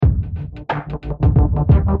Love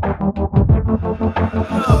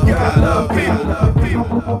people.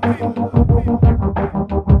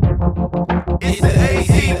 It's the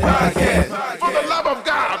AC Podcast. For the love of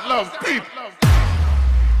God, love people.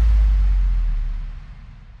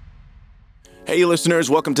 Hey,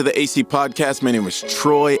 listeners, welcome to the AC Podcast. My name is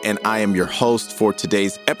Troy, and I am your host for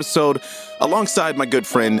today's episode, alongside my good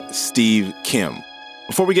friend, Steve Kim.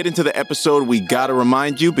 Before we get into the episode, we got to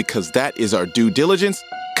remind you, because that is our due diligence.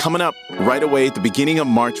 Coming up right away at the beginning of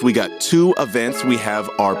March, we got two events. We have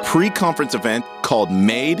our pre-conference event called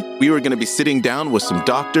MADE. We were going to be sitting down with some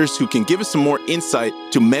doctors who can give us some more insight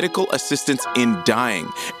to medical assistance in dying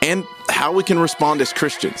and how we can respond as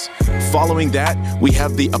Christians. Following that, we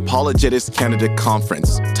have the Apologetics Canada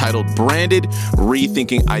Conference titled Branded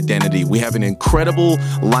Rethinking Identity. We have an incredible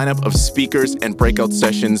lineup of speakers and breakout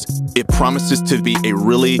sessions. It promises to be a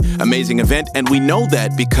really amazing event, and we know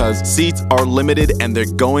that because seats are limited and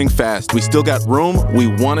they're going fast. We still got room. We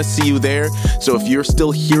want to see you there. So if you're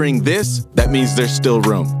still hearing this, that means there's still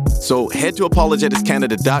room. So head to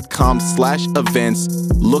apologeticscanada.com/events.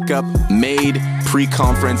 Look up MADE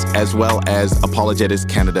pre-conference as well as Apologetics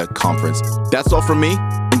Canada Conference. That's all from me.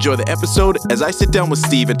 Enjoy the episode as I sit down with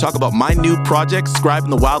Steve and talk about my new project, Scribe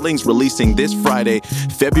and the Wildlings, releasing this Friday,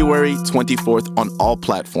 February 24th on all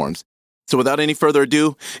platforms. So without any further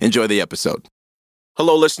ado, enjoy the episode.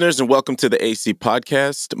 Hello, listeners, and welcome to the AC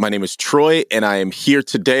Podcast. My name is Troy, and I am here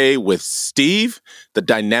today with Steve. The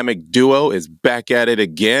dynamic duo is back at it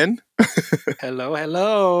again.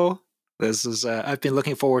 Hello. This is I've been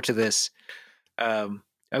looking forward to this.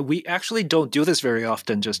 We actually don't do this very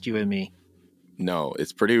often, just you and me. No,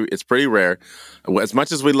 it's pretty rare. As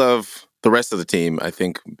much as we love the rest of the team, I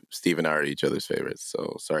think Steve and I are each other's favorites.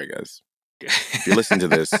 So sorry, guys. If you listen to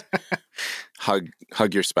this, hug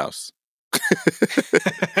your spouse.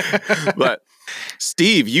 But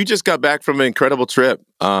Steve, you just got back from an incredible trip.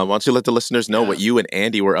 Why don't you let the listeners know what you and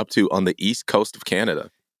Andy were up to on the east coast of Canada?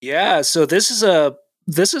 Yeah, so this is the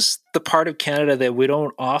part of Canada that we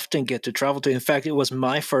don't often get to travel to. In fact, it was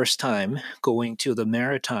my first time going to the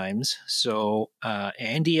Maritimes. So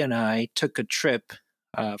Andy and I took a trip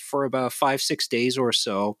for about 5-6 days or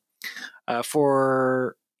so.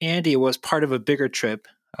 For Andy, it was part of a bigger trip,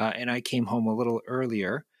 and I came home a little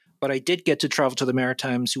earlier. But I did get to travel to the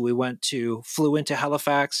Maritimes. We flew into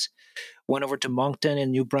Halifax, went over to Moncton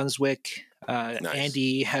in New Brunswick. Nice.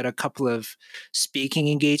 Andy had a couple of speaking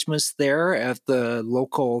engagements there at the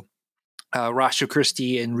local Rasha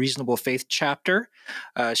Christi and Reasonable Faith chapter.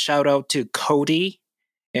 Shout out to Cody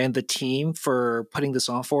and the team for putting this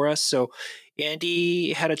on for us. So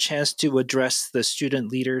Andy had a chance to address the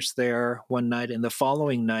student leaders there one night, and the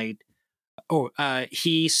following night,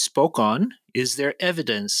 he spoke on, is there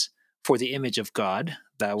evidence for the image of God?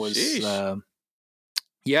 That was,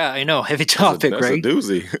 yeah, I know, heavy topic, that's right? That's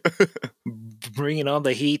a doozy. Bringing on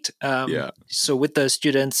the heat. So with the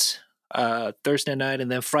students, Thursday night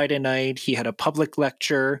and then Friday night, he had a public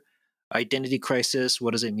lecture, Identity Crisis,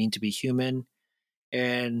 what does it mean to be human?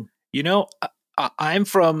 And, I'm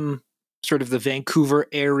from sort of the Vancouver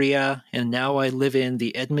area, and now I live in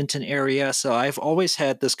the Edmonton area. So I've always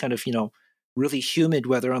had this kind of, really humid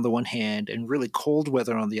weather on the one hand and really cold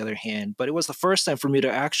weather on the other hand. But it was the first time for me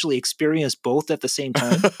to actually experience both at the same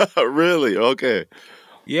time. Really? Okay.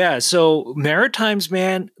 Yeah. So Maritimes,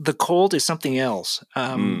 man, the cold is something else.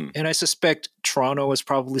 And I suspect Toronto is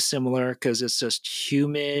probably similar because it's just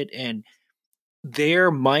humid, and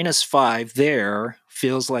their -5 there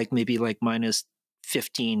feels like maybe like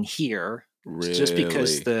 -15 here. Really? Just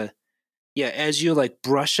because as you like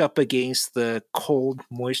brush up against the cold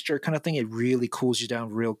moisture kind of thing, it really cools you down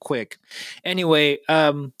real quick. Anyway,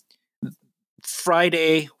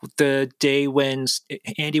 Friday, the day when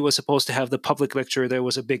Andy was supposed to have the public lecture, there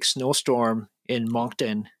was a big snowstorm in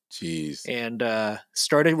Moncton. Jeez. And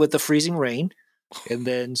started with the freezing rain and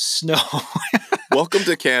then snow. Welcome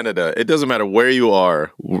to Canada. It doesn't matter where you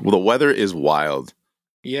are. The weather is wild.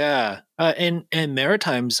 Yeah. And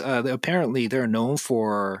Maritimes, apparently they're known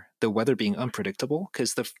for the weather being unpredictable,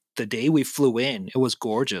 because the day we flew in, it was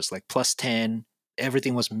gorgeous, like +10,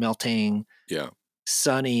 everything was melting. Yeah.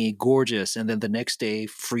 Sunny, gorgeous. And then the next day,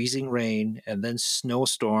 freezing rain and then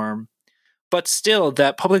snowstorm. But still,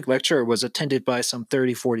 that public lecture was attended by some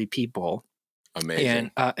 30, 40 people.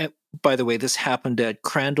 Amazing. And by the way, this happened at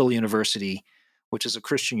Crandall University, which is a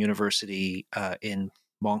Christian university in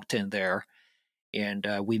Moncton there. And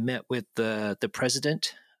we met with the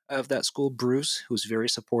president of that school, Bruce, who's very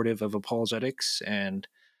supportive of apologetics. And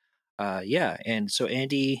and so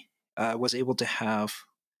Andy was able to have,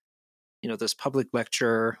 this public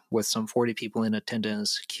lecture with some 40 people in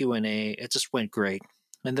attendance, Q&A. It just went great.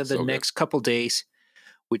 And then the So good. next couple days,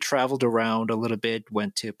 we traveled around a little bit,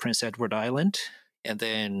 went to Prince Edward Island, and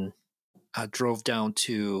then drove down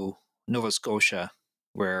to Nova Scotia,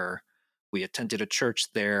 where we attended a church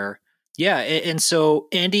there. Yeah, and so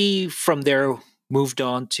Andy from there moved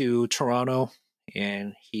on to Toronto,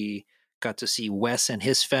 and he got to see Wes and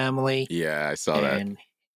his family, Yeah, I saw that. and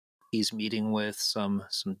he's meeting with some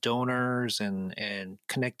donors and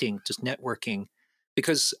connecting, just networking,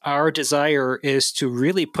 because our desire is to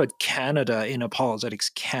really put Canada in Apologetics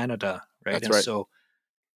Canada, right? That's And right. so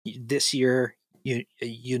this year,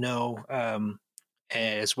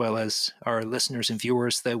 as well as our listeners and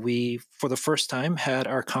viewers, that we, for the first time, had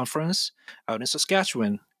our conference out in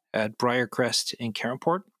Saskatchewan at Briarcrest in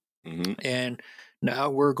Caronport. Hmm. And now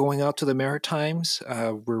we're going out to the Maritimes.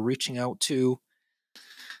 We're reaching out to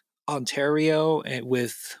Ontario, and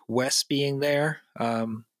with Wes being there.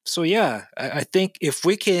 So yeah, I think if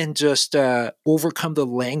we can just overcome the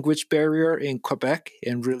language barrier in Quebec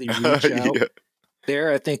and really reach out Yeah,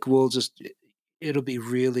 there, I think it'll be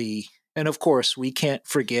really, and of course we can't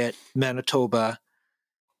forget Manitoba.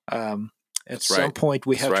 At that's some right. point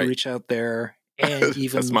we That's have to right. reach out there, and That's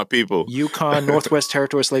even my people. Yukon, Northwest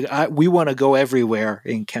Territories. We want to go everywhere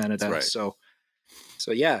in That's Canada. right. So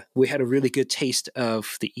yeah, we had a really good taste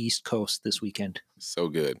of the East Coast this weekend. So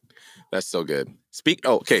good. That's so good.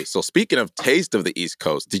 Okay, so speaking of taste of the East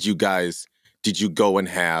Coast, did you go and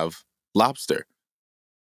have lobster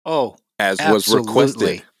Oh, as was requested?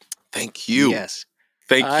 absolutely. Thank you. Yes.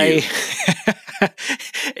 Thank you.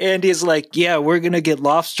 Andy's like, yeah, we're gonna get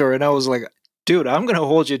lobster, and I was like, dude, I'm gonna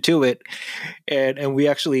hold you to it, and we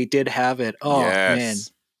actually did have it. Oh man,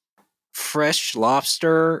 Yes. fresh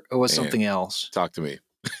lobster was Man, something else. talk to me.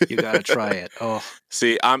 You gotta try it. Oh,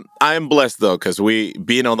 See, I'm blessed though, because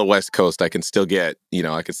being on the West Coast, I can still get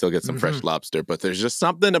some fresh lobster. But there's just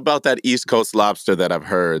something about that East Coast lobster that I've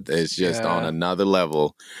heard is just on yeah. another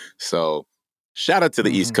level. So shout out to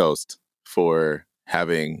the East Coast for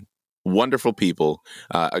having wonderful people,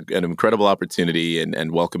 an incredible opportunity,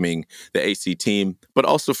 and welcoming the AC team, but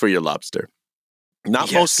also for your lobster.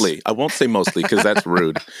 Not Yes. mostly. I won't say mostly because that's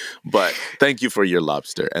rude. But thank you for your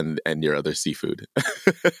lobster and your other seafood.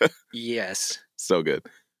 Yes, So good.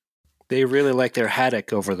 they really like their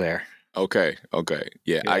haddock over there. Okay.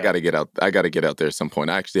 Yeah, I Yeah. gotta get out. I gotta get out there at some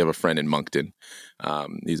point. I actually have a friend in Moncton.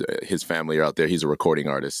 His family are out there. He's a recording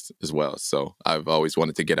artist as well. So I've always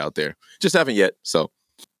wanted to get out there. Just haven't yet. So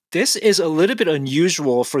This is a little bit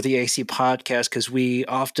unusual for the AC podcast because we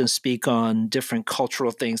often speak on different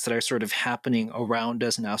cultural things that are sort of happening around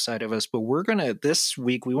us and outside of us. But this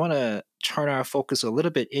week, we want to turn our focus a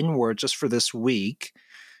little bit inward just for this week,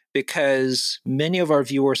 because many of our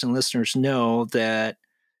viewers and listeners know that,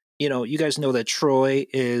 you guys know that Troy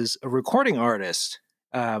is a recording artist.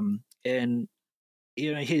 And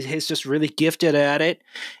he's just really gifted at it.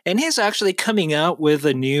 And he's actually coming out with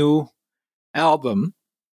a new album.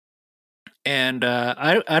 And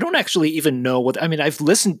I don't actually even know I've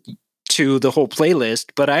listened to the whole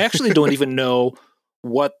playlist, but I actually don't even know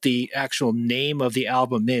what the actual name of the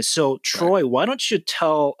album is. So, Troy, why don't you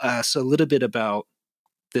tell us a little bit about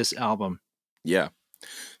this album? yeah.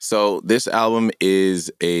 So this album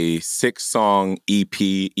is a 6-song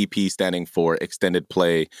EP. EP standing for extended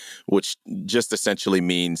play, which just essentially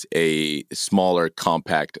means a smaller,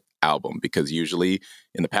 compact album, because usually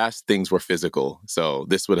in the past things were physical. So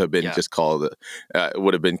this would have been just called,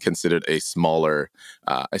 would have been considered a smaller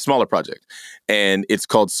project, and it's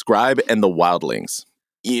called Scribe and the Wildlings.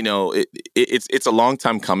 It's a long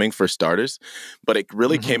time coming for starters, but it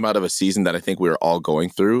really came out of a season that I think we were all going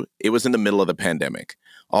through. It was in the middle of the pandemic.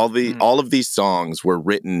 All of these songs were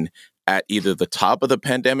written at either the top of the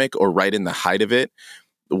pandemic or right in the height of it,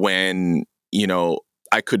 when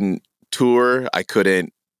I couldn't tour, I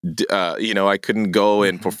couldn't go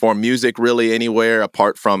and perform music really anywhere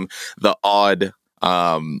apart from the odd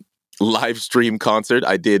live stream concert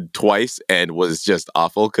I did twice and was just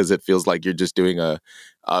awful, because it feels like you're just doing a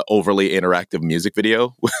overly interactive music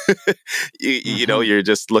video. You're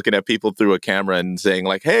just looking at people through a camera and saying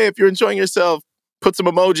like, hey, if you're enjoying yourself, put some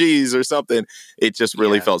emojis or something. It just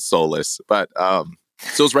really felt soulless. But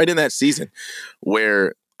so it's right in that season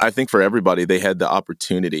where I think for everybody, they had the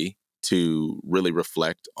opportunity to really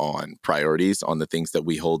reflect on priorities, on the things that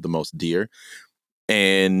we hold the most dear.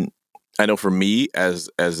 And I know for me, as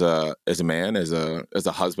a man, as a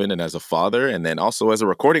husband, and as a father, and then also as a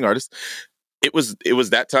recording artist, it was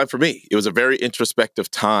that time for me. It was a very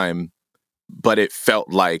introspective time, but it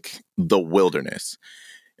felt like the wilderness.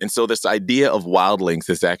 And so this idea of wildlings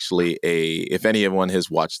is actually if anyone has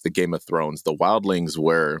watched the Game of Thrones, the wildlings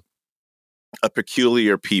were a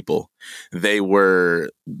peculiar people. They were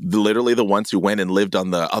literally the ones who went and lived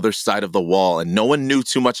on the other side of the wall, and no one knew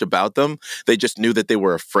too much about them. They just knew that they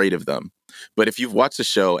were afraid of them. But if you've watched the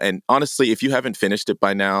show, and honestly, if you haven't finished it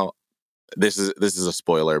by now, this is a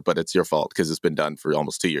spoiler, but it's your fault because it's been done for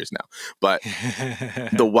almost 2 years now. But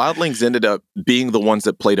the wildlings ended up being the ones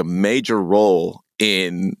that played a major role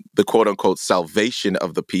in the quote unquote salvation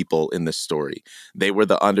of the people in this story. They were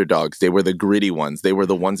the underdogs. They were the gritty ones. They were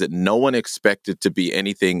the ones that no one expected to be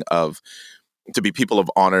to be people of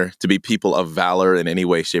honor, to be people of valor in any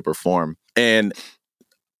way, shape, or form. And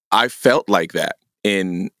I felt like that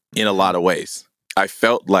in a lot of ways. I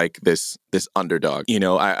felt like this underdog.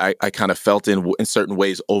 I kind of felt in certain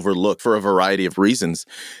ways overlooked for a variety of reasons.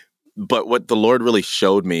 But what the Lord really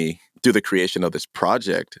showed me through the creation of this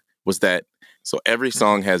project was that every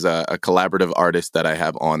song has a collaborative artist that I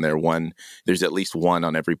have on there. There's at least one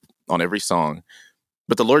on every song.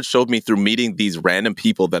 But the Lord showed me through meeting these random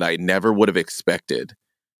people that I never would have expected,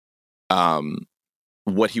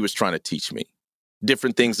 what He was trying to teach me.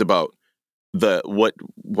 Different things about what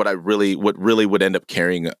really would end up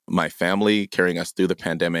carrying my family, carrying us through the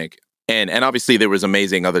pandemic. And obviously there was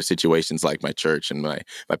amazing other situations like my church and my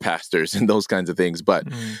pastors and those kinds of things. But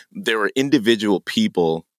there were individual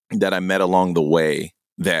people that I met along the way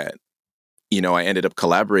that, I ended up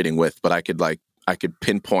collaborating with, but I could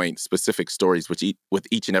pinpoint specific stories with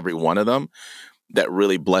each and every one of them that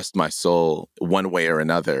really blessed my soul one way or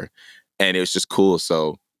another. And it was just cool.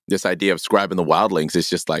 So this idea of Scribe and the Wildlings is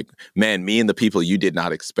just like, man, me and the people you did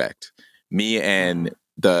not expect. Me and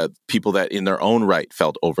the people that in their own right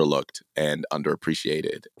felt overlooked and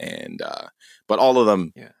underappreciated. And but all of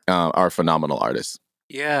them are phenomenal artists.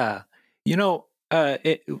 Yeah.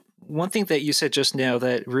 One thing that you said just now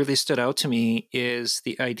that really stood out to me is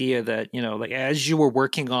the idea that, like as you were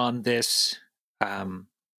working on this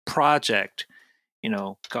project,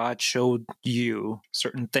 God showed you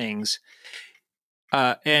certain things.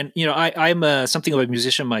 And I'm something of a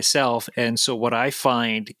musician myself, and so what I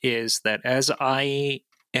find is that as I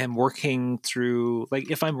am working through, like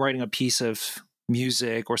if I'm writing a piece of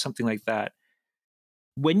music or something like that,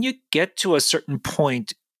 when you get to a certain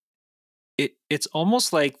point, it's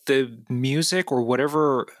almost like the music or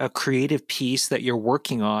whatever a creative piece that you're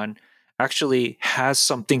working on actually has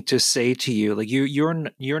something to say to you. Like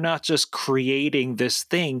you're not just creating this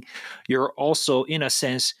thing, you're also in a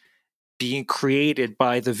sense being created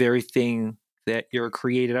by the very thing that you're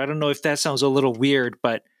created. I don't know if that sounds a little weird,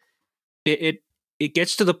 but it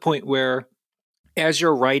gets to the point where as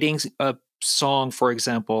you're writing a song, for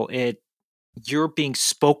example, you're being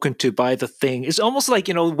spoken to by the thing. It's almost like,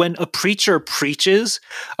 when a preacher preaches,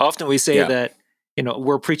 often we say that,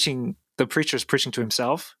 the preacher's preaching to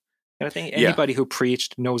himself. And I think anybody who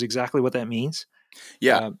preached knows exactly what that means.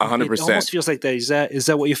 Yeah, 100%. It almost feels like that. Is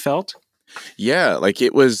that what you felt? Yeah, like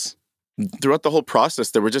it was throughout the whole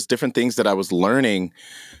process, there were just different things that I was learning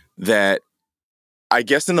that I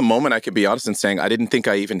guess in the moment I could be honest in saying I didn't think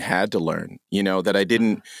I even had to learn, that I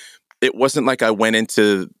didn't, it wasn't like I went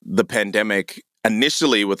into the pandemic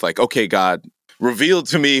initially with like, okay, God, reveal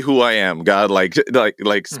to me who I am, God,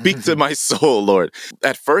 like speak to my soul, Lord.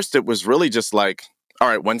 At first it was really just like, all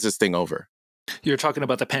right, when's this thing over? You're talking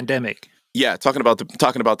about the pandemic. Yeah, talking about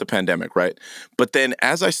the pandemic, right? But then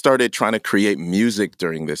as I started trying to create music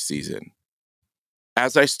during this season,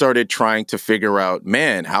 as I started trying to figure out,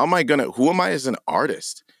 man, who am I as an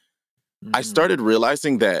artist? I started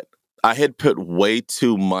realizing that I had put way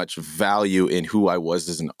too much value in who I was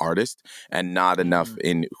as an artist and not enough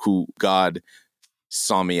in who God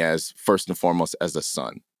saw me as, first and foremost, as a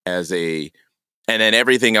son, and then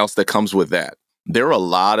everything else that comes with that. There are a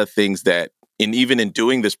lot of things that, even in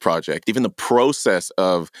doing this project, even the process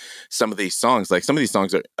of some of these songs, like some of these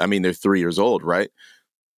songs they're 3 years old, right?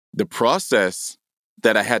 The process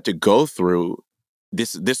that I had to go through,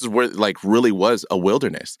 this is where like really was a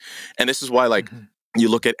wilderness. And this is why you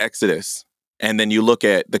look at Exodus and then you look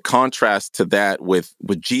at the contrast to that with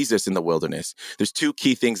Jesus in the wilderness. There's two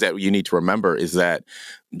key things that you need to remember is that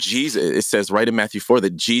Jesus, it says right in Matthew 4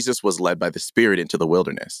 that Jesus was led by the Spirit into the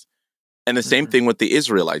wilderness. And the same thing with the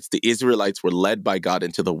Israelites. The Israelites were led by God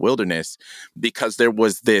into the wilderness because there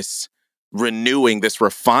was this renewing, this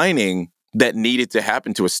refining that needed to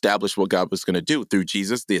happen to establish what God was going to do through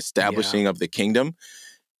Jesus, the establishing of the kingdom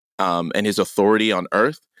and his authority on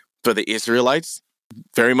earth. For the Israelites,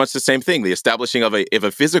 very much the same thing, the establishing of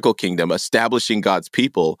a physical kingdom, establishing God's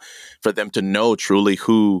people for them to know truly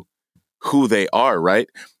who they are, right?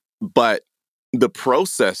 But the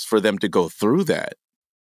process for them to go through that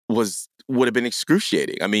was would have been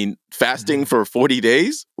excruciating. I mean, fasting Mhm. for 40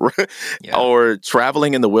 days Yeah. or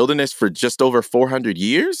traveling in the wilderness for just over 400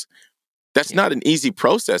 years. That's Yeah. not an easy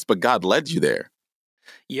process, but God led you there.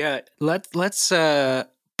 Yeah. Let's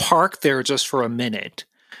park there just for a minute,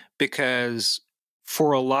 because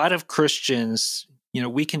for a lot of Christians,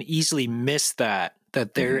 we can easily miss that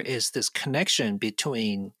there Hmm. is this connection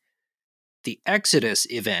between the Exodus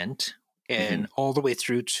event Hmm. and all the way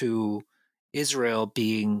through to Israel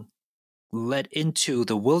being led into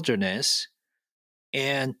the wilderness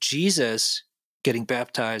and Jesus getting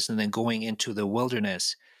baptized and then going into the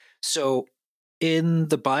wilderness. So in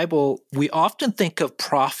the Bible, we often think of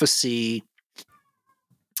prophecy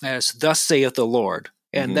as "Thus saith the Lord,"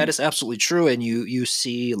 and Hmm. that is absolutely true. And you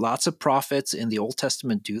see lots of prophets in the Old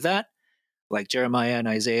Testament do that, like Jeremiah and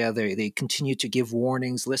Isaiah. They continue to give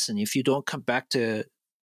warnings. Listen, if you don't come back to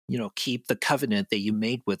keep the covenant that you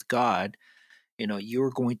made with God, you're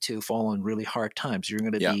going to fall in really hard times. You're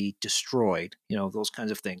going to Yeah. be destroyed, those kinds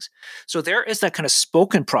of things. So there is that kind of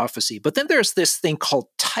spoken prophecy. But then there's this thing called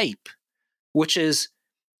type, which is,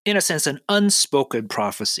 in a sense, an unspoken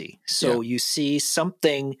prophecy. Yeah. So you see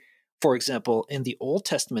something, for example, in the Old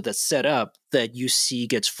Testament that's set up that you see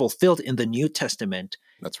gets fulfilled in the New Testament.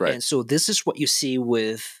 That's right. And so this is what you see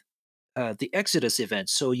with the Exodus event.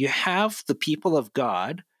 So you have the people of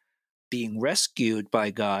God being rescued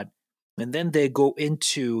by God, and then they go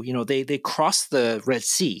into, they cross the Red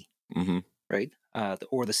Sea, Hmm. right?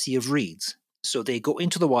 Or the Sea of Reeds. So they go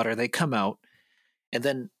into the water, they come out, and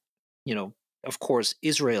then, you know, of course,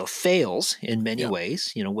 Israel fails in many Yeah.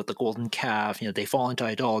 ways, with the golden calf, they fall into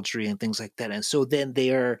idolatry and things like that. And so then they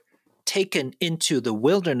are taken into the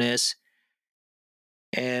wilderness,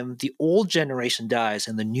 and the old generation dies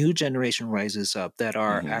and the new generation rises up that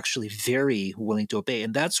are Hmm. actually very willing to obey,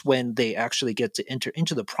 and that's when they actually get to enter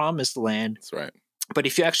into the promised land. That's right. But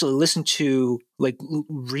if you actually listen to, like,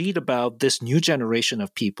 read about this new generation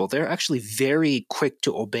of people, they're actually very quick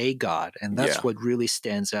to obey God, and that's Yeah. what really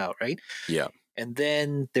stands out, right? Yeah. And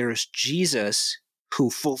then there's Jesus, who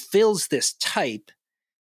fulfills this type,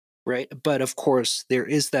 right? But of course there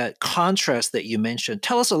is that contrast that you mentioned.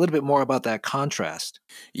 Tell us a little bit more about that contrast.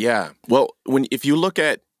 Yeah. Well, if you look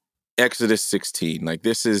at Exodus 16, like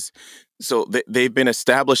this is so they've been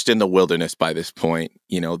established in the wilderness by this point.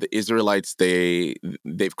 The Israelites,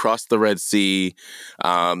 they've crossed the Red Sea.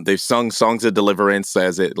 They've sung songs of deliverance,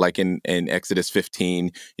 as it like in Exodus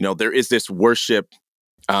 15. There is this worshipful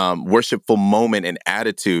moment and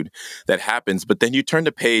attitude that happens. But then you turn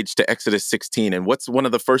the page to Exodus 16, and what's one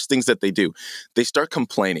of the first things that they do? They start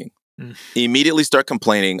complaining. Mm. Immediately start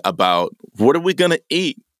complaining about, what are we going to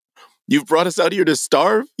eat? You've brought us out here to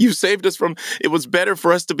starve. You saved us from, it was better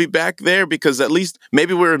for us to be back there because at least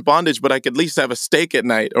maybe we're in bondage, but I could at least have a steak at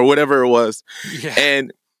night or whatever it was. Yeah.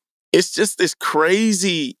 And it's just this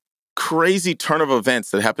crazy turn of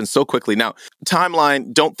events that happens so quickly. Now,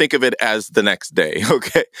 timeline, don't think of it as the next day,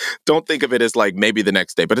 okay? Don't think of it as like maybe the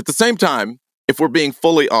next day. But at the same time, if we're being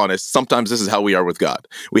fully honest, sometimes this is how we are with God.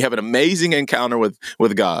 We have an amazing encounter with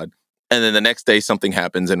God. And then the next day something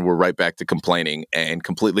happens and we're right back to complaining and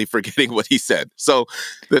completely forgetting what he said. So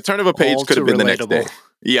the turn of a page All could too have been the next day. relatable.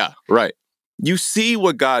 Yeah, right. You see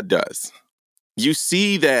what God does. You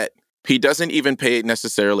see that he doesn't even pay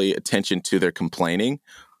necessarily attention to their complaining.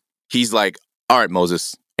 He's like, all right,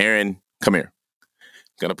 Moses, Aaron, come here.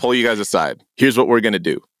 I'm going to pull you guys aside. Here's what we're going to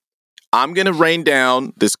do. I'm going to rain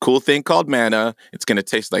down this cool thing called manna. It's going to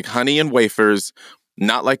taste like honey and wafers,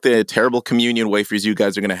 not like the terrible communion wafers you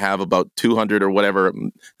guys are going to have about 200 or whatever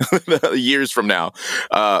years from now.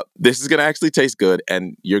 This is going to actually taste good,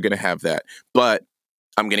 and you're going to have that. But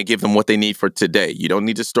I'm going to give them what they need for today. You don't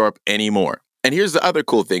need to store up any more. And here's the other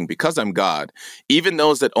cool thing. Because I'm God, even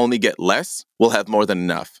those that only get less will have more than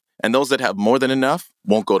enough. And those that have more than enough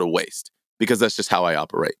won't go to waste, because that's just how I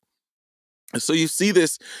operate. So you see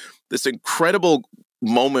this incredible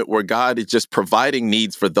moment where God is just providing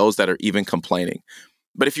needs for those that are even complaining.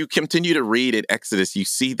 But if you continue to read in Exodus, you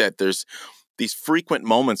see that there's these frequent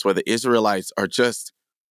moments where the Israelites are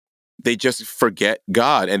they just forget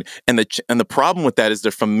God. And the problem with that is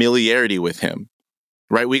their familiarity with him,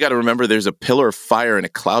 right? We got to remember there's a pillar of fire and a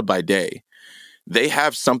cloud by day. They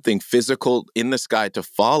have something physical in the sky to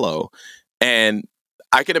follow. And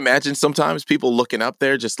I can imagine sometimes people looking up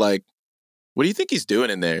there just like, what do you think he's doing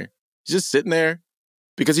in there? He's just sitting there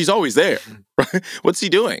because he's always there, right? What's he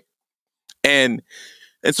doing? And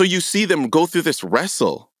so you see them go through this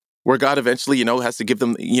wrestle where God eventually, has to give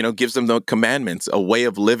them, gives them the commandments, a way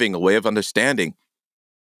of living, a way of understanding.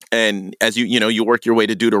 And as you work your way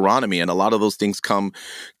to Deuteronomy, and a lot of those things come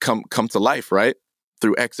to life, right?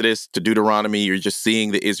 through Exodus to Deuteronomy, you're just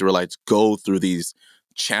seeing the Israelites go through these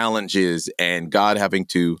challenges and God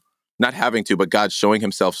but God showing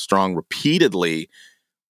himself strong repeatedly,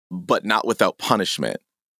 but not without punishment.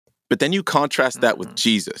 But then you contrast that with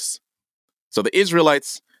Jesus. So the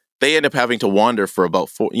Israelites, they end up having to wander for about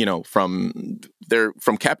from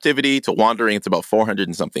captivity to wandering, it's about 400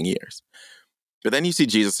 and something years. But then you see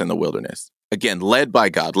Jesus in the wilderness, again, led by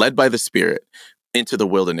God, led by the Spirit into the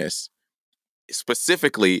wilderness,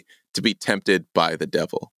 specifically to be tempted by the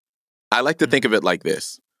devil. I like to think of it like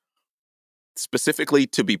this, specifically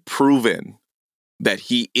to be proven that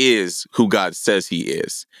he is who God says he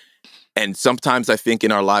is. And sometimes I think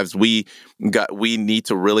in our lives, we need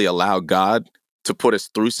to really allow God to put us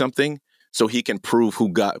through something so he can prove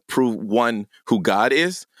who God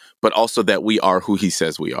is, but also that we are who he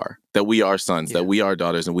says we are, that we are sons, that we are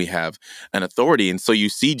daughters, and we have an authority. And so you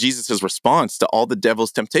see Jesus's response to all the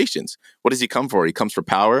devil's temptations. What does he come for? He comes for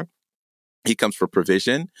power, he comes for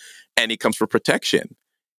provision, and he comes for protection.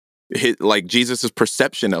 Like Jesus's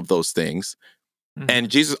perception of those things.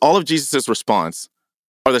 And all of Jesus's response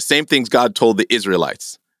are the same things God told the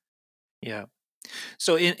Israelites. Yeah.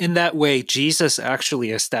 So in that way, Jesus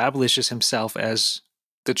actually establishes himself as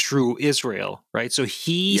the true Israel, right? So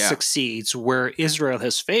he succeeds where Israel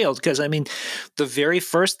has failed. Because, I mean, the very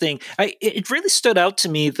first thing, it really stood out to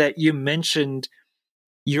me that you mentioned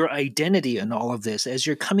your identity in all of this. As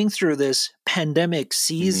you're coming through this pandemic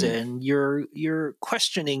season, you're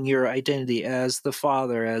questioning your identity as the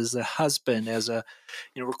father, as the husband, as a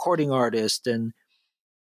recording artist, and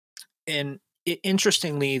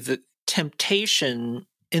interestingly, the temptation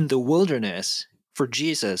in the wilderness for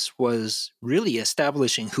Jesus was really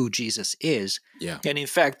establishing who Jesus is. Yeah. And in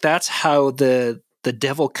fact, that's how the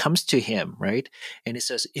devil comes to him, right? And he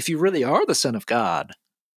says, if you really are the Son of God,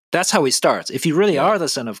 that's how he starts. If you really are the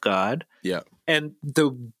Son of God. Yeah. And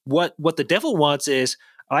what the devil wants is,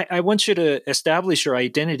 I want you to establish your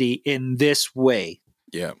identity in this way.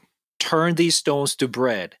 Yeah. Turn these stones to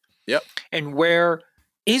bread. Yep. And where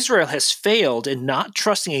Israel has failed in not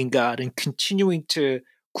trusting in God and continuing to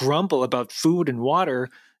grumble about food and water,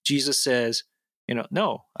 Jesus says,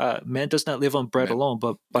 no, man does not live on bread alone,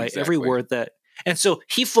 but by every word that. And so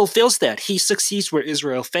he fulfills that. He succeeds where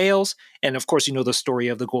Israel fails. And of course, the story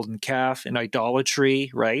of the golden calf and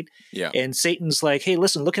idolatry, right? Yeah. And Satan's like, hey,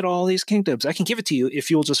 listen, look at all these kingdoms. I can give it to you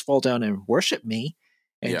if you'll just fall down and worship me.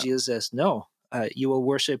 And Jesus says, no, you will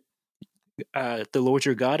worship the Lord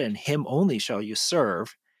your God, and him only shall you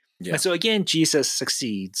serve. Yeah. And so again, Jesus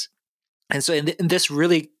succeeds. And so and this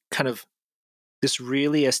really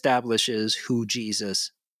establishes who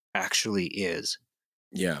Jesus actually is.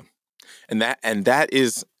 Yeah. And that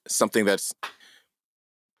is something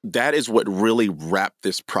that is what really wrapped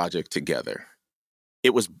this project together.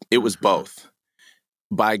 It was both.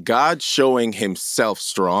 By God showing himself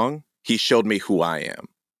strong, he showed me who I am.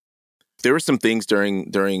 There were some things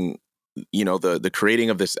during the creating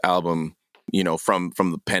of this album, from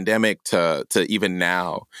the pandemic to even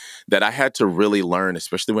now, that I had to really learn,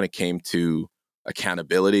 especially when it came to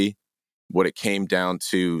accountability, what it came down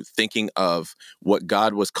to thinking of what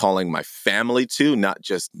God was calling my family to, not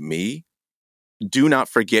just me. Do not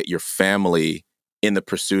forget your family in the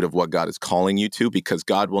pursuit of what God is calling you to, because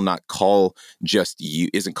God will not call just you,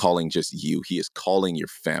 isn't calling just you. He is calling your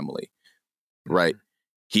family, right?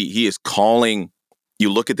 He is calling. You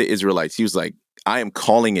look at the Israelites, he was like, I am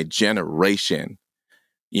calling a generation.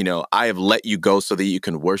 I have let you go so that you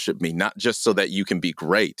can worship me, not just so that you can be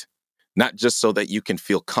great, not just so that you can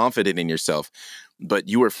feel confident in yourself, but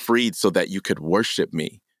you were freed so that you could worship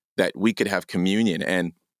me, that we could have communion.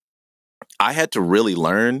 And I had to really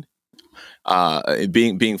learn,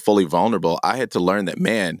 being fully vulnerable, I had to learn that,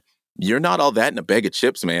 man, you're not all that in a bag of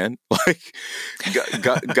chips, man. Like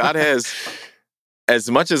God has, as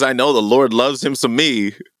much as I know the Lord loves him some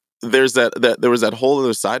me, there was that whole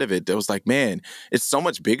other side of it that was like, man, it's so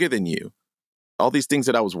much bigger than you. All these things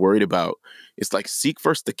that I was worried about, it's like, seek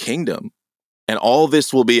first the kingdom and all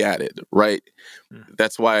this will be added, right?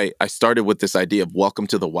 That's why I started with this idea of welcome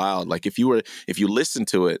to the wild. Like if you listen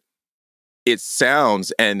to it, it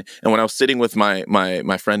sounds, and when I was sitting with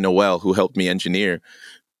my friend Noel, who helped me engineer,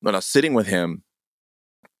 when I was sitting with him,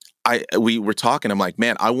 we were talking, I'm like,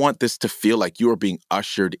 man, I want this to feel like you are being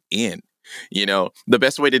ushered in. The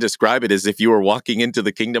best way to describe it is if you were walking into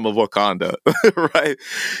the kingdom of Wakanda, right?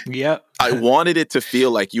 Yeah. I wanted it to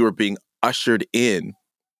feel like you were being ushered in,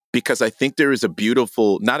 because I think there is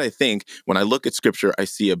when I look at scripture, I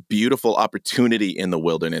see a beautiful opportunity in the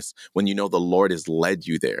wilderness when the Lord has led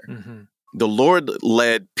you there. Mm-hmm. The Lord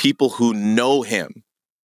led people who know him.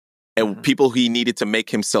 and people he needed to make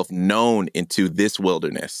himself known into this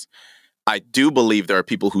wilderness. I do believe there are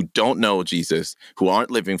people who don't know Jesus, who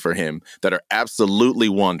aren't living for him, that are absolutely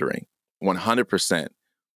wandering, 100%.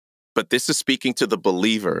 But this is speaking to the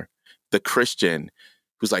believer, the Christian,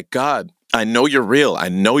 who's like, God, I know you're real. I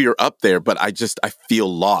know you're up there, but I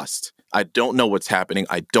feel lost. I don't know what's happening.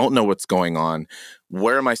 I don't know what's going on.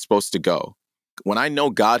 Where am I supposed to go? When I know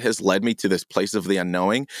God has led me to this place of the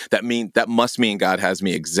unknowing, that must mean God has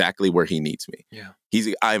me exactly where he needs me. Yeah.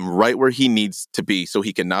 I'm right where he needs to be, so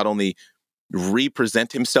he can not only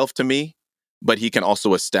represent himself to me, but he can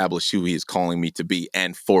also establish who he is calling me to be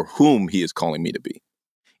and for whom he is calling me to be.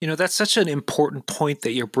 That's such an important point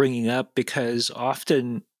that you're bringing up, because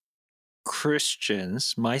often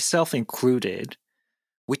Christians, myself included,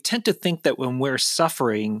 we tend to think that when we're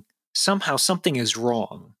suffering, somehow something is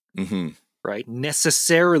wrong, right?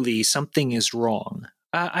 Necessarily something is wrong.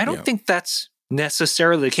 I don't think that's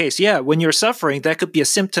necessarily the case. Yeah, when you're suffering, that could be a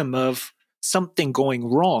symptom of something going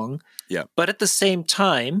wrong. Yeah. But at the same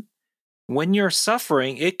time, when you're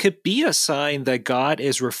suffering, it could be a sign that God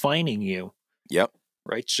is refining you. Yep.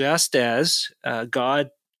 Right? Just as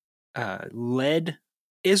God led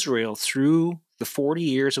Israel through the 40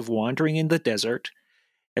 years of wandering in the desert.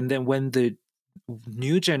 And then when the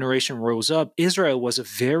new generation rose up, Israel was a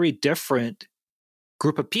very different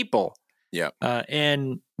group of people. Yeah.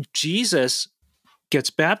 And Jesus gets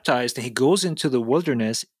baptized and he goes into the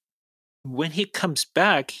wilderness. When he comes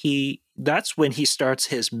back, that's when he starts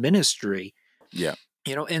his ministry. Yeah.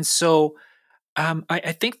 And so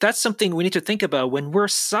I think that's something we need to think about. When we're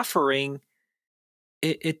suffering,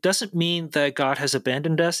 it doesn't mean that God has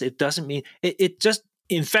abandoned us. It doesn't mean it just,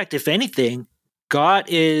 in fact, if anything, God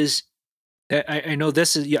is, I know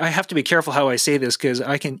this is, I have to be careful how I say this because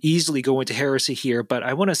I can easily go into heresy here, but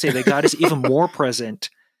I want to say that God is even more present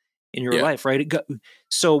in your life, right?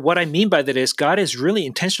 So what I mean by that is God is really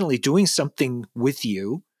intentionally doing something with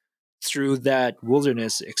you through that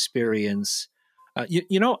wilderness experience. I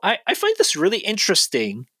find this really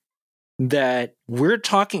interesting that we're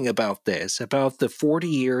talking about the 40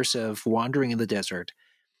 years of wandering in the desert,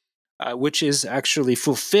 which is actually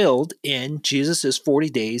fulfilled in Jesus's 40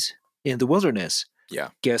 days in the wilderness. Yeah.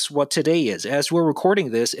 Guess what today is? As we're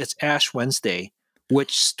recording this, it's Ash Wednesday,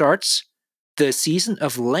 which starts the season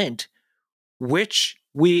of Lent, which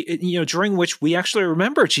during which we actually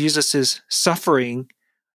remember Jesus's suffering,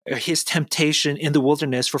 his temptation in the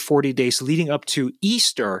wilderness for 40 days leading up to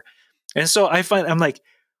Easter. And so I'm like,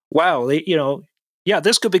 wow,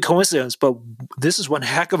 this could be coincidence, but this is one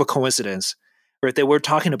heck of a coincidence, right? That we're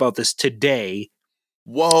talking about this today.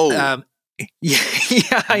 Whoa.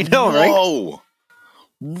 Yeah, I know, right?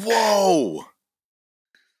 Whoa.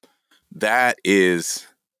 That is,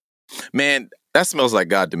 man, that smells like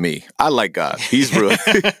God to me. I like God. He's real.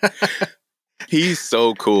 He's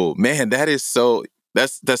so cool. Man, that's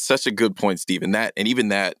such a good point, Stephen.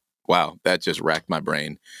 Wow, that just racked my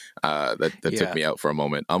brain. That took me out for a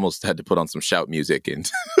moment. Almost had to put on some shout music and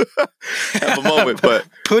have a moment, but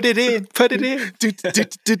put it in.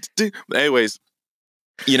 Anyways,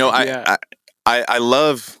 I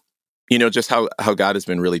love, just how God has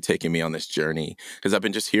been really taking me on this journey, because I've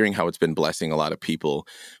been just hearing how it's been blessing a lot of people.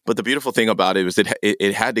 But the beautiful thing about it was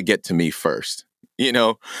it had to get to me first.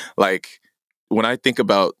 Like when I think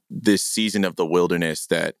about this season of the wilderness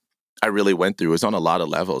that I really went through, is on a lot of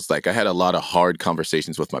levels. Like I had a lot of hard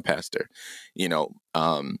conversations with my pastor,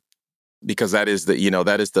 because that is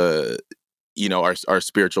our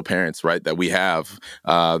spiritual parents, right? That we have,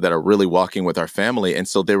 that are really walking with our family. And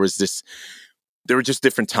so there were just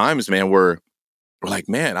different times, man, where we're like,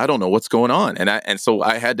 man, I don't know what's going on. And so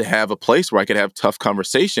I had to have a place where I could have tough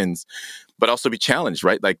conversations, but also be challenged,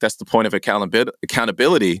 right? Like that's the point of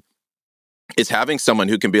accountability. Is having someone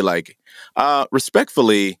who can be like,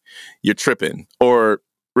 respectfully, you're tripping, or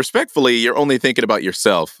respectfully, you're only thinking about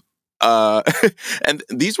yourself. And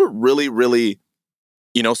these were really, really,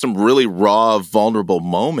 some really raw, vulnerable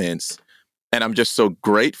moments. And I'm just so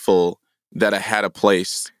grateful that I had a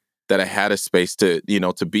place, that I had a space to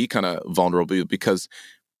be kind of vulnerable, because,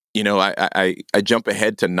 I jump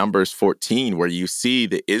ahead to Numbers 14, where you see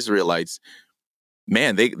the Israelites,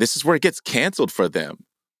 man, this is where it gets canceled for them.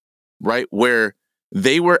 Right? Where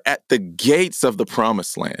they were at the gates of the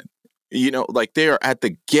promised land, like they are at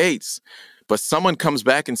the gates, but someone comes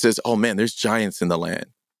back and says, oh man, there's giants in the land.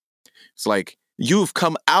 It's like, you've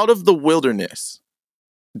come out of the wilderness.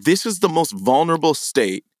 This is the most vulnerable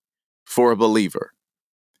state for a believer.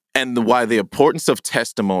 And why the importance of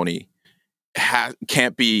testimony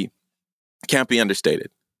can't be understated,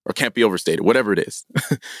 or can't be overstated, whatever it is.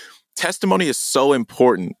 Testimony is so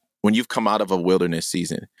important when you've come out of a wilderness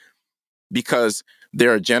season. because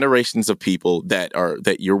there are generations of people that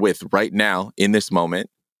you're with right now in this moment.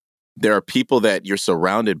 There are people that you're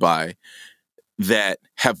surrounded by that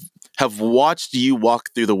have watched you walk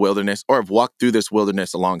through the wilderness or have walked through this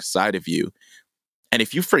wilderness alongside of you. And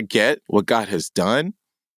if you forget what God has done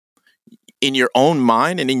in your own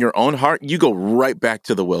mind and in your own heart, you go right back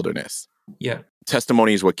to the wilderness. Yeah.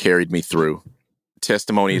 Testimony is what carried me through.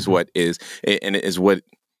 Testimony is what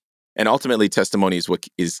and ultimately testimony is what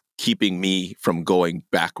is keeping me from going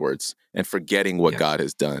backwards and forgetting what God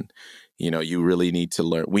has done. You really need to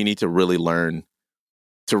learn. We need to really learn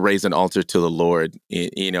to raise an altar to the Lord,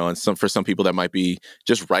 and for some people that might be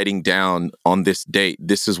just writing down on this date,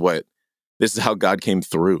 this is how God came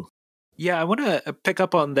through. Yeah, I want to pick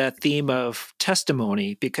up on that theme of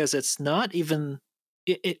testimony, because it's not even,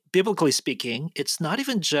 biblically speaking, it's not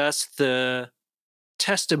even just the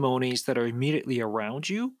testimonies that are immediately around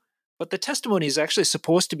you, but the testimony is actually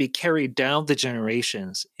supposed to be carried down the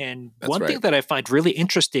generations. And one thing that I find really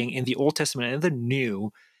interesting in the Old Testament and the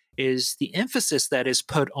New is the emphasis that is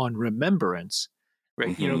put on remembrance,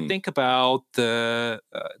 right? Mm-hmm. Think about the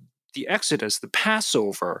Exodus, the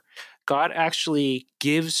Passover. God actually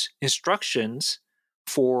gives instructions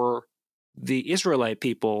for the Israelite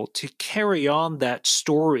people to carry on that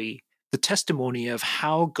story, the testimony of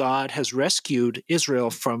how God has rescued Israel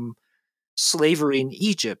from slavery in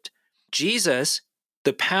Egypt. Jesus,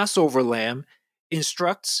 the Passover lamb,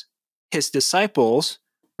 instructs his disciples,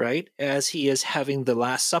 right, as he is having the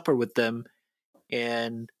Last Supper with them,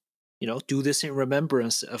 and, do this in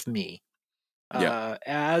remembrance of me.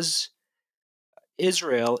 As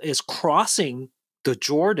Israel is crossing the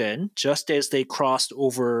Jordan, just as they crossed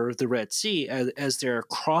over the Red Sea, as they're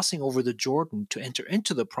crossing over the Jordan to enter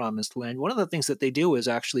into the Promised Land, one of the things that they do is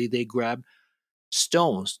actually they grab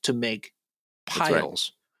stones to make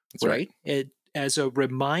piles, That's right. As a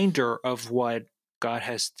reminder of what God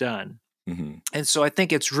has done. Mm-hmm. And so I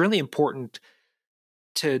think it's really important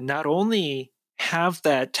to not only have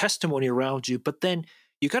that testimony around you, but then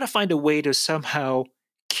you got to find a way to somehow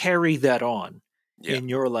carry that on in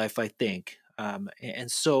your life, I think.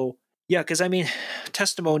 And so, because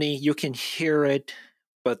testimony, you can hear it,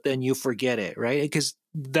 but then you forget it, right? Because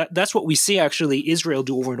that's what we see actually Israel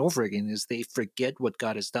do over and over again, is they forget what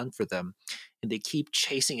God has done for them, and they keep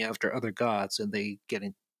chasing after other gods, and they get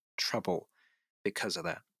in trouble because of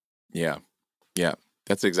that. Yeah,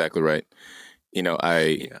 that's exactly right.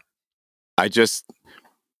 I'm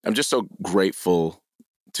just so grateful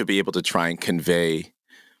to be able to try and convey,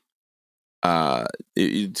 to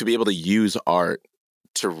be able to use art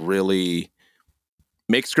to really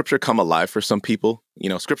make Scripture come alive for some people.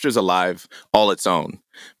 Scripture's alive all its own,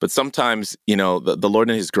 but sometimes, the Lord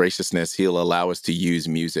in His graciousness, He'll allow us to use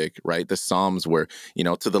music, right? The Psalms were,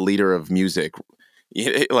 to the leader of music,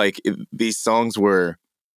 these songs were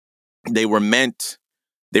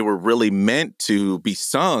really meant to be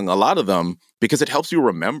sung, a lot of them, because it helps you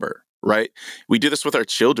remember, right? We do this with our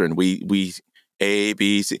children. We A,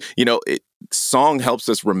 B, C, song helps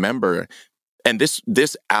us remember. And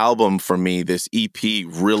this album for me, this EP,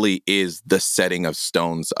 really is the setting of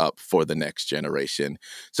stones up for the next generation,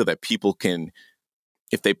 so that people can,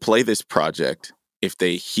 if they play this project, if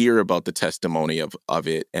they hear about the testimony of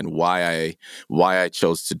it and why I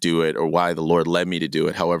chose to do it, or why the Lord led me to do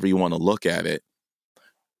it, however you want to look at it,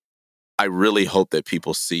 I really hope that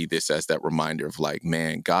people see this as that reminder of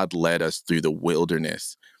man, God led us through the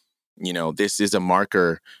wilderness. This is a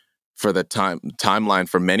marker for the timeline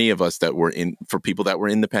for many of us for people that were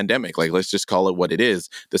in the pandemic. Let's just call it what it is.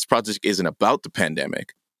 This project isn't about the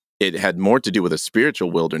pandemic. It had more to do with a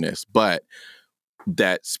spiritual wilderness, but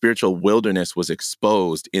that spiritual wilderness was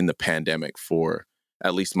exposed in the pandemic for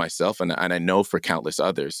at least myself, and I know for countless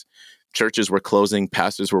others. Churches were closing,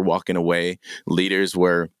 pastors were walking away, leaders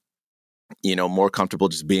were, more comfortable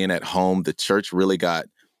just being at home. The church really got,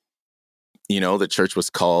 the church was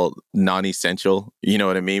called non-essential. You know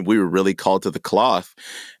what I mean? We were really called to the cloth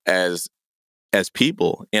as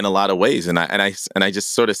people in a lot of ways. And I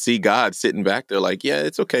just sort of see God sitting back there yeah,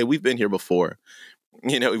 it's okay. We've been here before.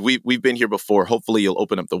 We've been here before. Hopefully you'll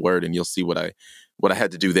open up the word and you'll see what I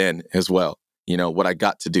had to do then as well. What I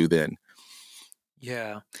got to do then.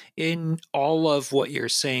 Yeah. In all of what you're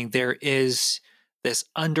saying, there is this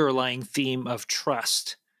underlying theme of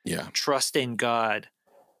trust. Yeah. Trust in God.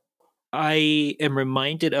 I am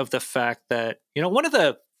reminded of the fact that, one of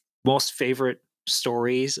the most favorite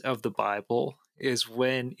stories of the Bible is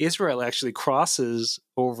when Israel actually crosses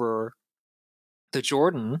over the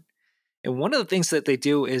Jordan. And one of the things that they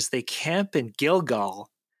do is they camp in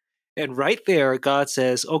Gilgal. And right there, God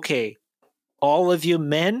says, okay, all of you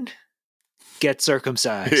men get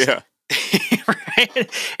circumcised. Yeah. Right?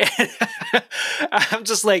 And I'm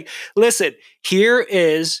just like, listen, here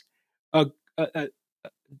is a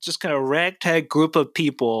just kind of ragtag group of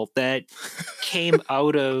people that came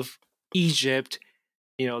out of Egypt.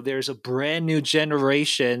 There's a brand new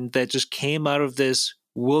generation that just came out of this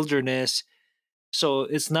wilderness. So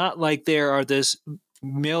it's not like they are this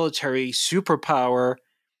military superpower.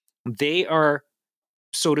 They are,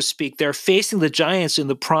 so to speak, they're facing the giants in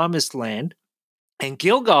the promised land. And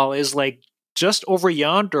Gilgal is like just over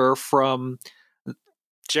yonder from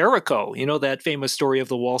Jericho. That famous story of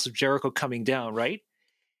the walls of Jericho coming down, right?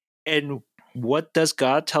 And what does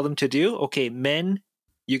God tell them to do? Okay, men,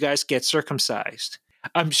 you guys get circumcised.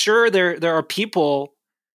 I'm sure there are people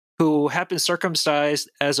who have been circumcised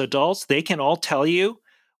as adults. They can all tell you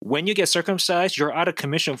when you get circumcised, you're out of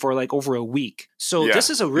commission for like over a week. So Yeah.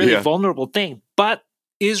 this is a really Yeah. vulnerable thing. But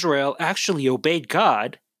Israel actually obeyed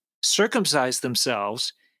God, circumcised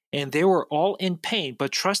themselves, and they were all in pain,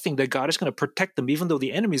 but trusting that God is going to protect them, even though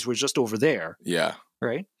the enemies were just over there. Yeah.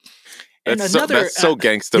 Right? That's so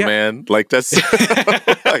gangster, yeah. man. Like that's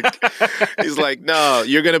like he's like, no,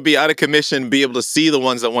 you're gonna be out of commission, be able to see the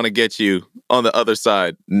ones that want to get you on the other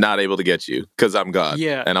side, not able to get you because I'm God.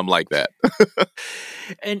 Yeah. And I'm like that.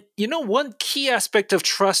 And one key aspect of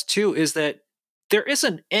trust too is that there is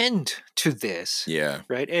an end to this. Yeah.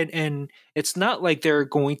 Right. And it's not like they're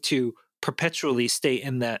going to perpetually stay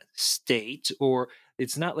in that state, or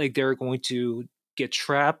it's not like they're going to get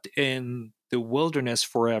trapped in the wilderness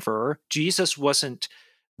forever. Jesus didn't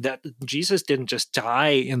just die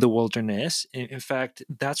in the wilderness. In fact,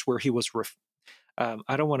 that's where he was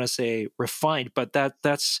I don't want to say refined, but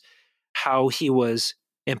that's how he was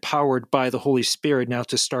empowered by the Holy Spirit now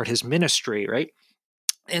to start his ministry, right?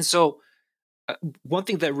 And so one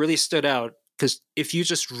thing that really stood out, because if you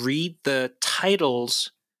just read the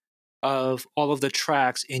titles of all of the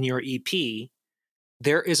tracks in your EP,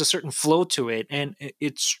 there is a certain flow to it. And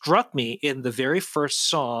it struck me in the very first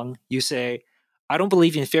song, you say, I don't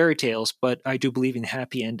believe in fairy tales, but I do believe in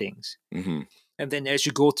happy endings. Mm-hmm. And then as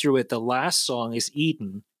you go through it, the last song is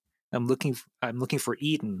Eden. I'm looking for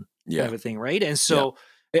Eden, Yeah. kind of a thing, right? And so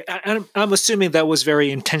I'm assuming that was very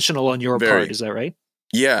intentional on your part. Is that right?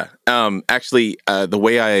 Yeah. Actually, the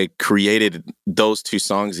way I created those two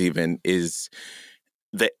songs even is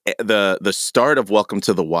the start of Welcome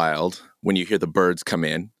to the Wild, when you hear the birds come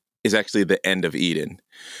in, is actually the end of Eden.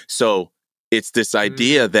 So it's this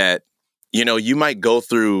idea that, you might go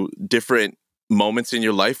through different moments in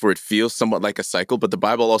your life where it feels somewhat like a cycle, but the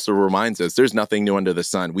Bible also reminds us there's nothing new under the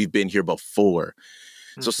sun. We've been here before.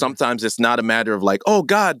 So sometimes it's not a matter of like, oh,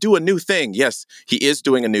 God, do a new thing. Yes, he is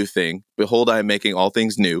doing a new thing. Behold, I am making all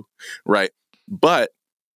things new, right? But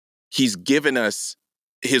he's given us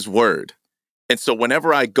his word. And so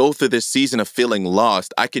whenever I go through this season of feeling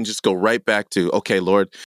lost, I can just go right back to, okay,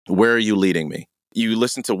 Lord, where are you leading me? You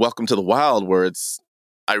listen to Welcome to the Wild, where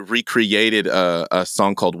I recreated a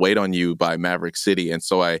song called Wait on You by Maverick City. And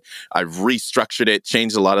so I restructured it,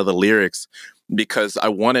 changed a lot of the lyrics, because I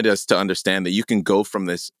wanted us to understand that you can go from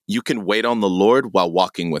this, you can wait on the Lord while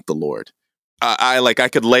walking with the Lord. I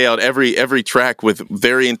could lay out every track with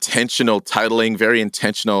very intentional titling, very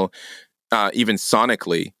intentional, even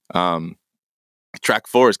sonically. Track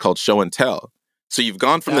 4 is called Show and Tell. So you've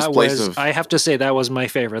gone from this place of... I have to say that was my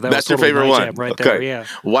favorite. That's was your favorite one? Jam right okay. there, yeah.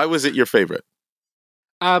 Why was it your favorite?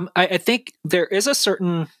 I think there is a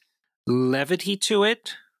certain levity to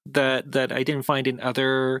it that I didn't find in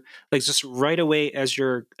other, like just right away as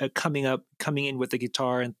you're coming in with the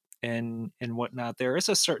guitar and whatnot. There is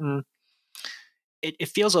a certain, it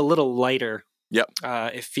feels a little lighter. Yep.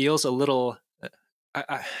 It feels a little.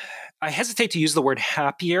 I hesitate to use the word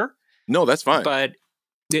happier. No, that's fine. But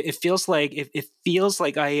it feels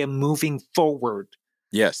like I am moving forward.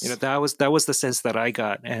 Yes. That was the sense that I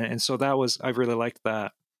got, and so I really liked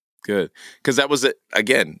that. Good, because that was it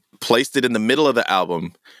again. Placed it in the middle of the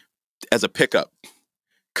album as a pickup.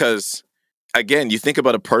 Because again, you think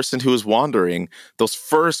about a person who is wandering. Those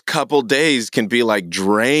first couple days can be like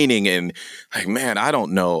draining and like, man, I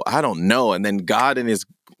don't know, and then God in his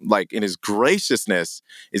graciousness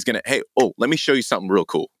is gonna, hey, let me show you something real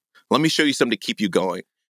cool. Let me show you something to keep you going.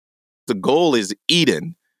 The goal is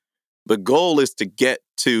Eden. The goal is to get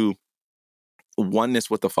to oneness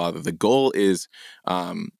with the Father. The goal is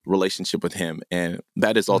relationship with him. And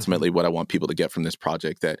that is ultimately what I want people to get from this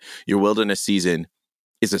project, that your wilderness season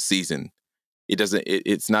is a season.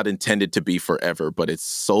 It's not intended to be forever, but it's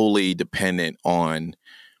solely dependent on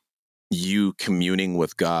you communing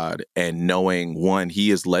with God and knowing, one, he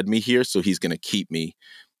has led me here, so he's going to keep me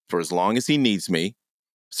for as long as he needs me,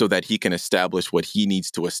 so that he can establish what he needs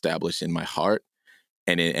to establish in my heart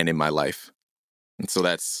in my life. And so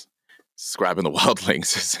that's Scribe and the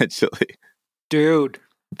Wildlings, essentially. Dude,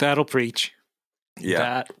 that'll preach. Yeah.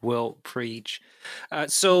 That will preach.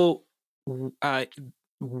 So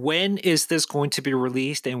when is this going to be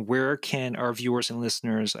released, and where can our viewers and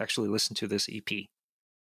listeners actually listen to this EP?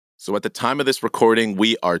 So at the time of this recording,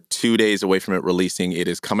 we are 2 days away from it releasing. It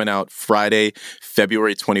is coming out Friday,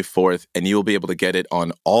 February 24th, and you'll be able to get it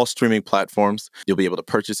on all streaming platforms. You'll be able to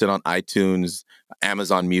purchase it on iTunes,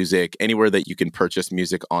 Amazon Music, anywhere that you can purchase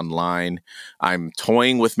music online. I'm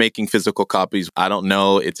toying with making physical copies. I don't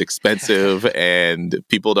know. It's expensive and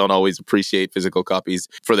people don't always appreciate physical copies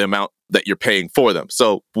for the amount that you're paying for them.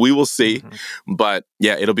 So we will see. Mm-hmm. But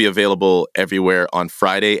yeah, it'll be available everywhere on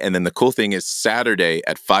Friday. And then the cool thing is Saturday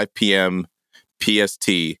at 5 p.m. PST,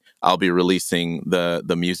 I'll be releasing the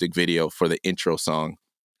music video for the intro song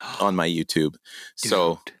on my YouTube. Dude.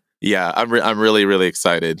 So yeah, I'm really, really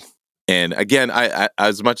excited. And again, I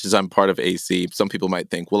as much as I'm part of AC, some people might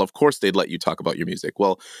think, well, of course they'd let you talk about your music.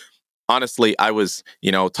 Well, honestly, I was,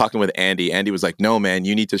 talking with Andy. Andy was like, no, man,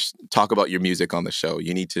 you need to talk about your music on the show.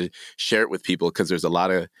 You need to share it with people because there's a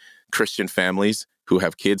lot of Christian families who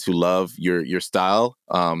have kids who love your style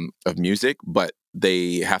of music, but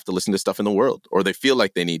they have to listen to stuff in the world, or they feel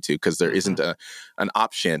like they need to because there isn't an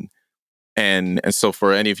option. And so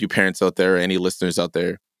for any of you parents out there, or any listeners out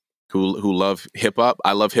there who love hip hop,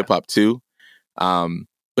 I love hip hop too.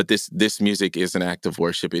 But this music is an act of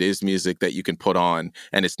worship. It is music that you can put on,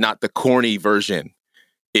 and it's not the corny version.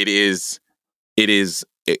 It is.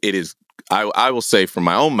 I will say from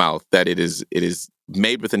my own mouth that it is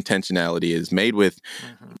made with intentionality. It is made with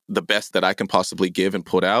the best that I can possibly give and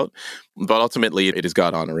put out. But ultimately, it is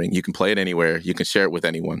God honoring. You can play it anywhere. You can share it with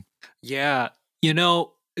anyone. Yeah,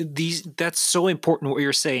 that's so important what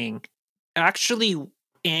you're saying. Actually,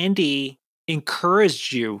 Andy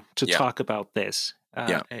encouraged you to talk about this.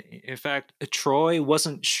 In fact, Troy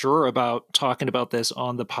wasn't sure about talking about this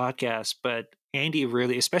on the podcast, but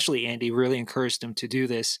especially Andy, really encouraged him to do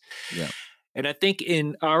this. Yeah. And I think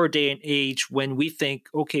in our day and age, when we think,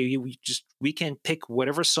 okay, we can pick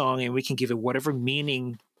whatever song and we can give it whatever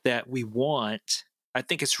meaning that we want, I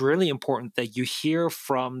think it's really important that you hear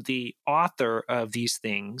from the author of these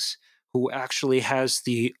things, who actually has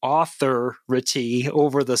the authority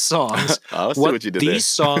over the songs, what these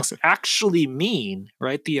songs actually mean,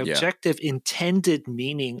 right? The objective intended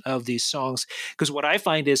meaning of these songs. Because what I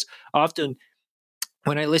find is often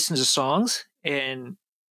when I listen to songs and,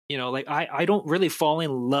 I don't really fall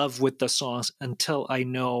in love with the songs until I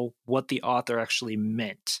know what the author actually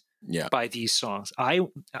meant by these songs. I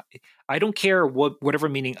don't care whatever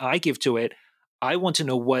meaning I give to it. I want to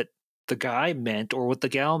know what the guy meant or what the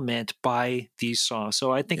gal meant by these songs.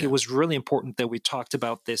 So I think it was really important that we talked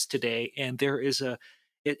about this today. And there is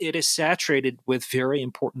it is saturated with very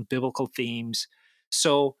important biblical themes.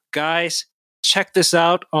 So guys, check this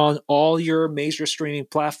out on all your major streaming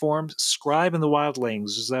platforms. Scribe and the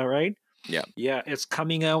Wildlings, is that right? Yeah. Yeah, it's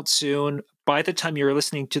coming out soon. By the time you're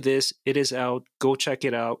listening to this, it is out. Go check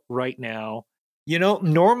it out right now.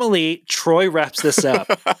 Normally Troy wraps this up,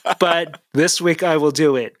 but this week I will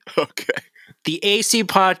do it. Okay. The AC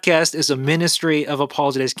Podcast is a ministry of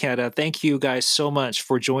Apologetics Canada. Thank you guys so much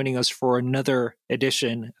for joining us for another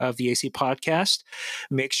edition of the AC Podcast.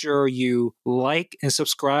 Make sure you like and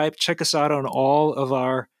subscribe. Check us out on all of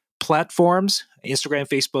our platforms, Instagram,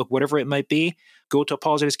 Facebook, whatever it might be. Go to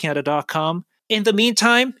apologeticscanada.com. In the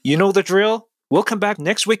meantime, you know the drill. We'll come back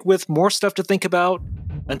next week with more stuff to think about.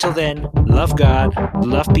 Until then, love God,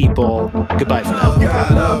 love people. Goodbye for now. Love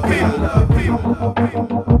God, love people.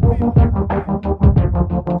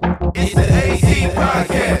 It's the